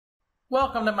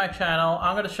Welcome to my channel.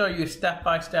 I'm going to show you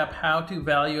step-by-step how to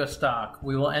value a stock.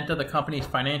 We will enter the company's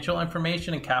financial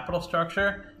information and capital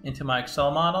structure into my Excel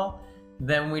model.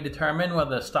 Then we determine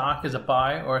whether the stock is a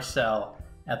buy or a sell.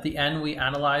 At the end, we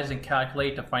analyze and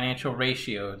calculate the financial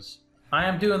ratios. I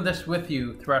am doing this with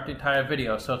you throughout the entire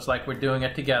video, so it's like we're doing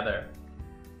it together.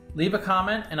 Leave a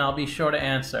comment and I'll be sure to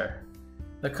answer.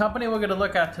 The company we're going to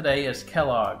look at today is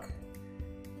Kellogg.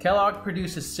 Kellogg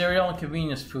produces cereal and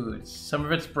convenience foods. Some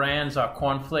of its brands are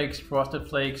Corn Flakes, Frosted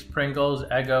Flakes, Pringles,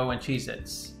 Eggo, and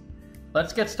Cheez-Its.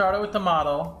 Let's get started with the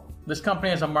model. This company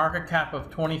has a market cap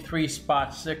of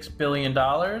 $23.6 billion.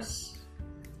 So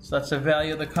that's the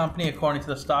value of the company according to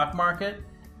the stock market.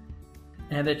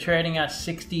 And they're trading at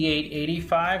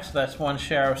 $68.85, so that's one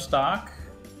share of stock.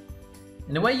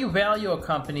 And the way you value a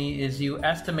company is you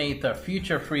estimate the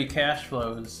future free cash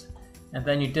flows, and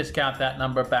then you discount that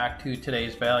number back to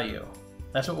today's value.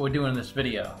 That's what we're doing in this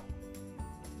video.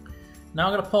 Now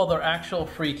I'm going to pull their actual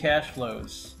free cash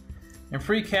flows. And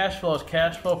free cash flow is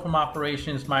cash flow from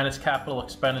operations minus capital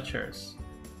expenditures.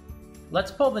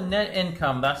 Let's pull the net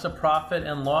income, that's the profit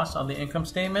and loss on the income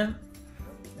statement,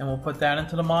 and we'll put that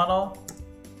into the model.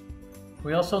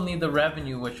 We also need the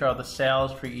revenue, which are the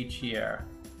sales for each year.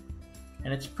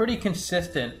 And it's pretty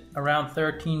consistent, around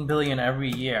 $13 billion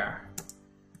every year.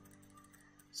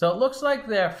 So it looks like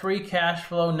their free cash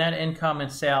flow, net income,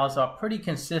 and sales are pretty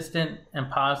consistent and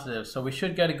positive, so we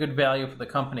should get a good value for the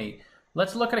company.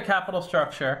 Let's look at a capital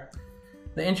structure.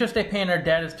 The interest they pay on their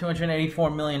debt is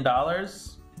 $284 million.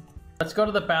 Let's go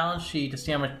to the balance sheet to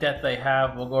see how much debt they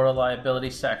have. We'll go to the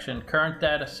liability section. Current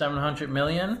debt is $700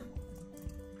 million.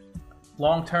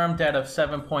 Long-term debt of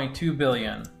 $7.2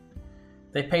 billion.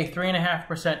 They pay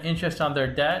 3.5% interest on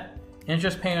their debt.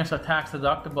 Interest payments are tax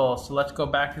deductible, so let's go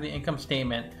back to the income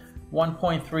statement.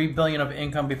 $1.3 billion of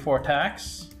income before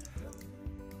tax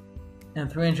and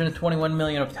 $321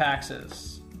 million of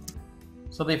taxes.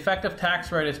 So the effective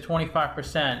tax rate is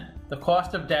 25%. The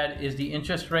cost of debt is the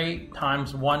interest rate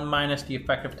times 1 minus the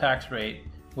effective tax rate,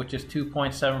 which is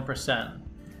 2.7%.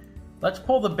 Let's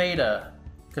pull the beta,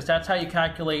 because that's how you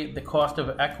calculate the cost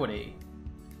of equity.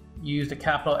 Use the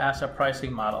capital asset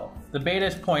pricing model. The beta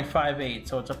is 0.58,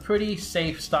 so it's a pretty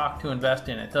safe stock to invest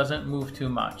in. It doesn't move too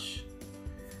much.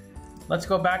 Let's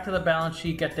go back to the balance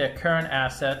sheet, get their current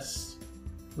assets.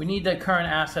 We need the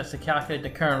current assets to calculate the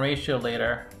current ratio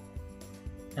later,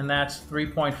 and that's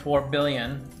 $3.4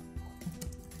 billion.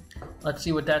 Let's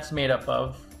see what that's made up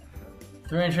of.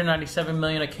 $397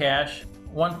 million of cash,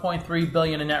 $1.3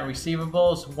 billion in net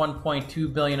receivables,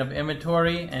 $1.2 billion of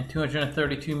inventory, and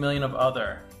 $232 million of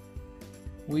other.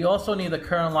 We also need the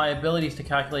current liabilities to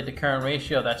calculate the current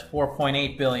ratio. That's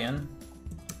 $4.8 billion.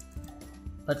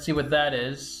 Let's see what that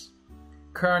is.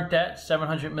 Current debt,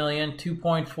 $700 million,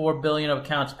 $2.4 billion of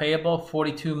accounts payable,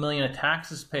 $42 million of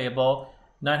taxes payable,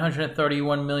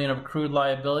 $931 million of accrued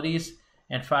liabilities,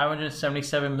 and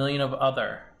 $577 million of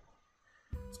other.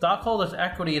 Stockholders'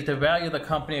 equity is the value of the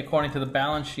company according to the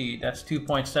balance sheet. That's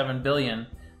 $2.7 billion.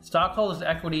 Stockholders'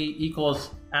 equity equals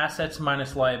assets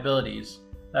minus liabilities.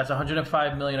 That's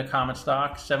 $105 million of common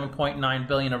stock, $7.9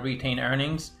 billion of retained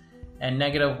earnings, and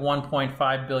negative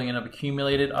 $1.5 billion of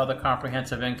accumulated other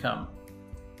comprehensive income.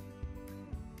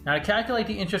 Now to calculate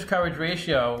the interest coverage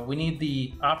ratio, we need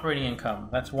the operating income.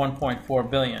 That's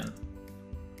 $1.4 billion.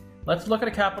 Let's look at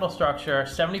a capital structure.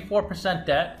 74%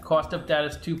 debt, cost of debt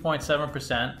is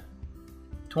 2.7%.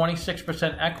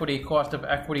 26% equity, cost of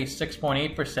equity is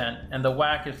 6.8%, and the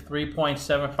WACC is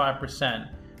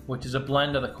 3.75%. which is a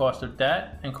blend of the cost of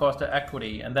debt and cost of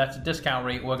equity, and that's a discount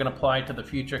rate we're going to apply to the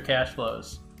future cash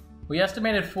flows. We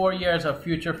estimated 4 years of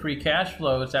future free cash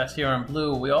flows, that's here in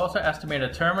blue. We also estimated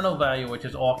a terminal value, which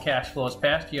is all cash flows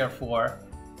past year 4.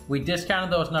 We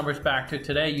discounted those numbers back to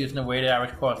today using the weighted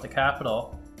average cost of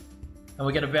capital, and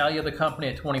we get a value of the company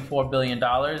at $24 billion.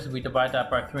 We divide that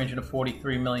by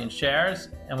 343 million shares,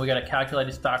 and we get a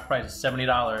calculated stock price of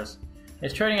 $70.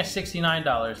 It's trading at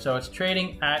 $69, so it's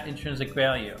trading at intrinsic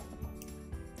value.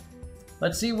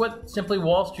 Let's see what Simply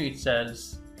Wall Street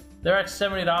says. They're at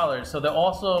 $70, so they're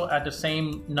also at the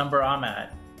same number I'm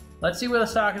at. Let's see where the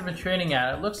stock has been trading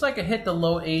at. It looks like it hit the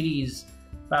low 80s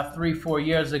about 3-4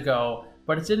 years ago,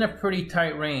 but it's in a pretty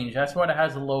tight range. That's why it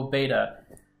has a low beta.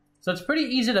 So it's pretty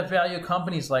easy to value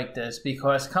companies like this,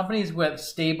 because companies with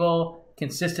stable,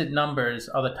 consistent numbers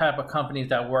are the type of companies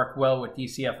that work well with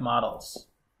DCF models.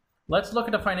 Let's look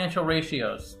at the financial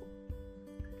ratios.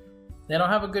 They don't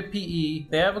have a good PE,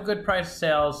 they have a good price to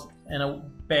sales and a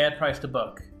bad price to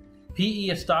book. PE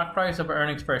is stock price over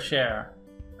earnings per share.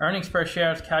 Earnings per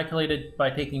share is calculated by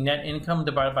taking net income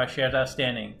divided by shares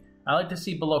outstanding. I like to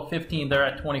see below 15, they're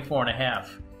at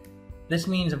 24.5. This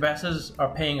means investors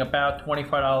are paying about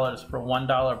 $25 for $1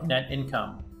 of net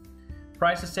income.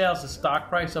 Price of sales is stock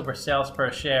price over sales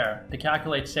per share. To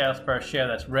calculate sales per share,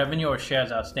 that's revenue or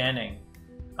shares outstanding.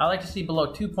 I like to see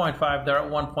below 2.5, they're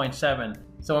at 1.7.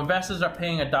 So investors are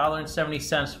paying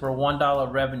 $1.70 for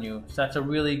 $1 revenue, so that's a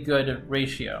really good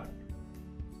ratio.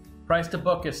 Price to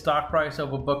book is stock price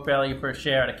over book value per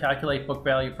share. To calculate book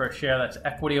value per share, that's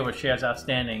equity over shares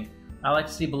outstanding. I like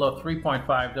to see below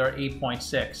 3.5, they're at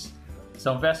 8.6.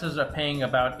 So investors are paying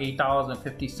about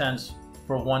 $8.50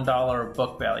 for $1 of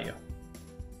book value.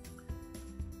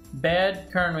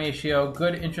 Bad current ratio,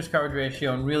 good interest coverage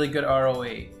ratio, and really good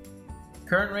ROE.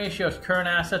 Current ratio is current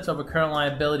assets over current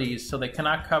liabilities, so they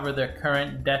cannot cover their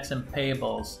current debts and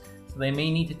payables, so they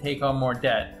may need to take on more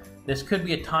debt. This could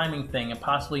be a timing thing, and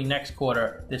possibly next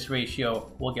quarter this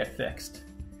ratio will get fixed.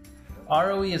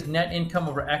 ROE is net income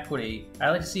over equity.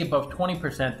 I like to see above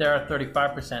 20%, they're at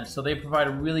 35%, so they provide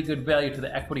a really good value to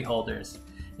the equity holders.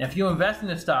 And if you invest in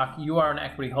the stock, you are an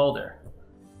equity holder.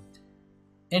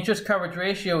 Interest coverage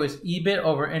ratio is EBIT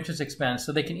over interest expense,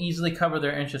 so they can easily cover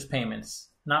their interest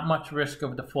payments. Not much risk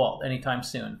of default anytime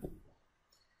soon.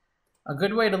 A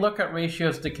good way to look at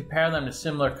ratios is to compare them to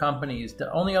similar companies.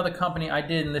 The only other company I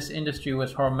did in this industry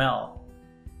was Hormel.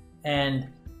 And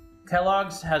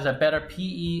Kellogg's has a better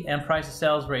PE and price to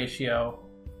sales ratio.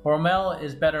 Hormel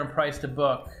is better in price to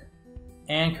book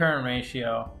and current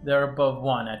ratio. They're above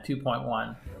 1 at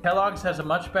 2.1. Kellogg's has a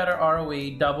much better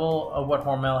ROE, double of what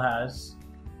Hormel has.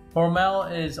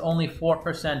 Hormel is only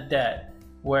 4% debt,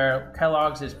 where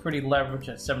Kellogg's is pretty leveraged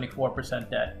at 74%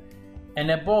 debt. And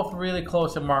they're both really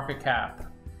close to market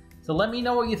cap. So let me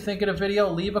know what you think of the video.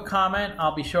 Leave a comment.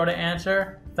 I'll be sure to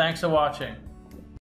answer. Thanks for watching.